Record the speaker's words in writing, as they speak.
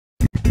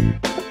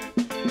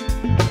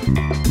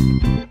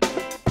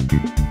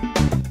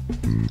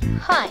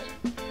Hi,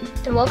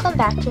 and welcome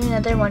back to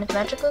another one of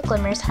Magical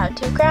Glimmers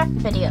how-to craft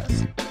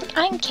videos.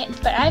 I'm Kit,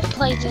 but I've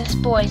played this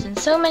boys in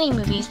so many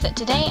movies that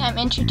today I'm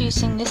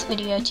introducing this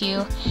video to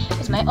you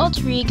as my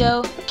alter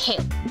ego,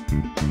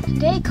 Kayla.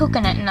 Today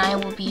Coconut and I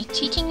will be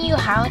teaching you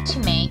how to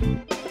make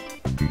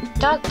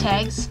dog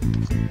tags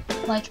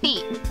like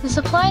these. The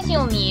supplies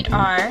you'll need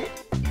are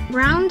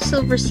round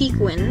silver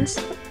sequins,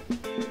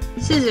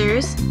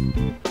 scissors,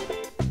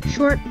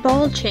 short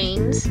ball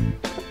chains,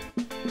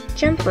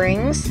 jump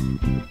rings,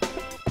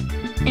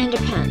 and a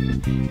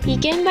pen.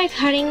 Begin by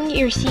cutting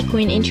your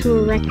sequin into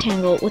a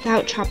rectangle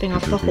without chopping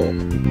off the hole.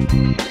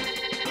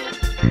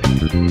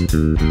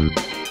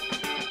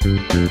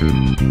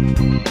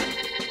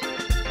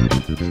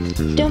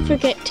 Don't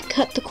forget to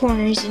cut the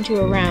corners into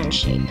a round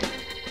shape.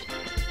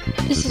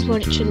 This is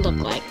what it should look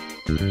like.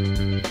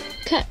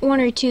 Cut one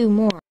or two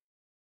more,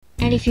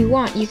 and if you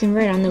want, you can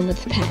write on them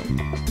with a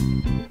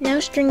pen. Now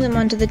string them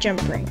onto the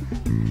jump ring.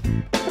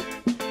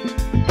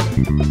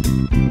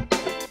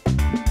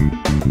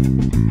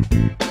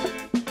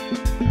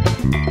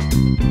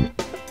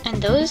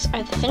 And those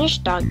are the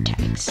finished dog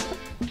tags.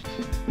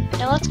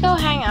 Now let's go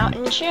hang out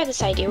and share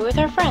this idea with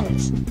our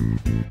friends.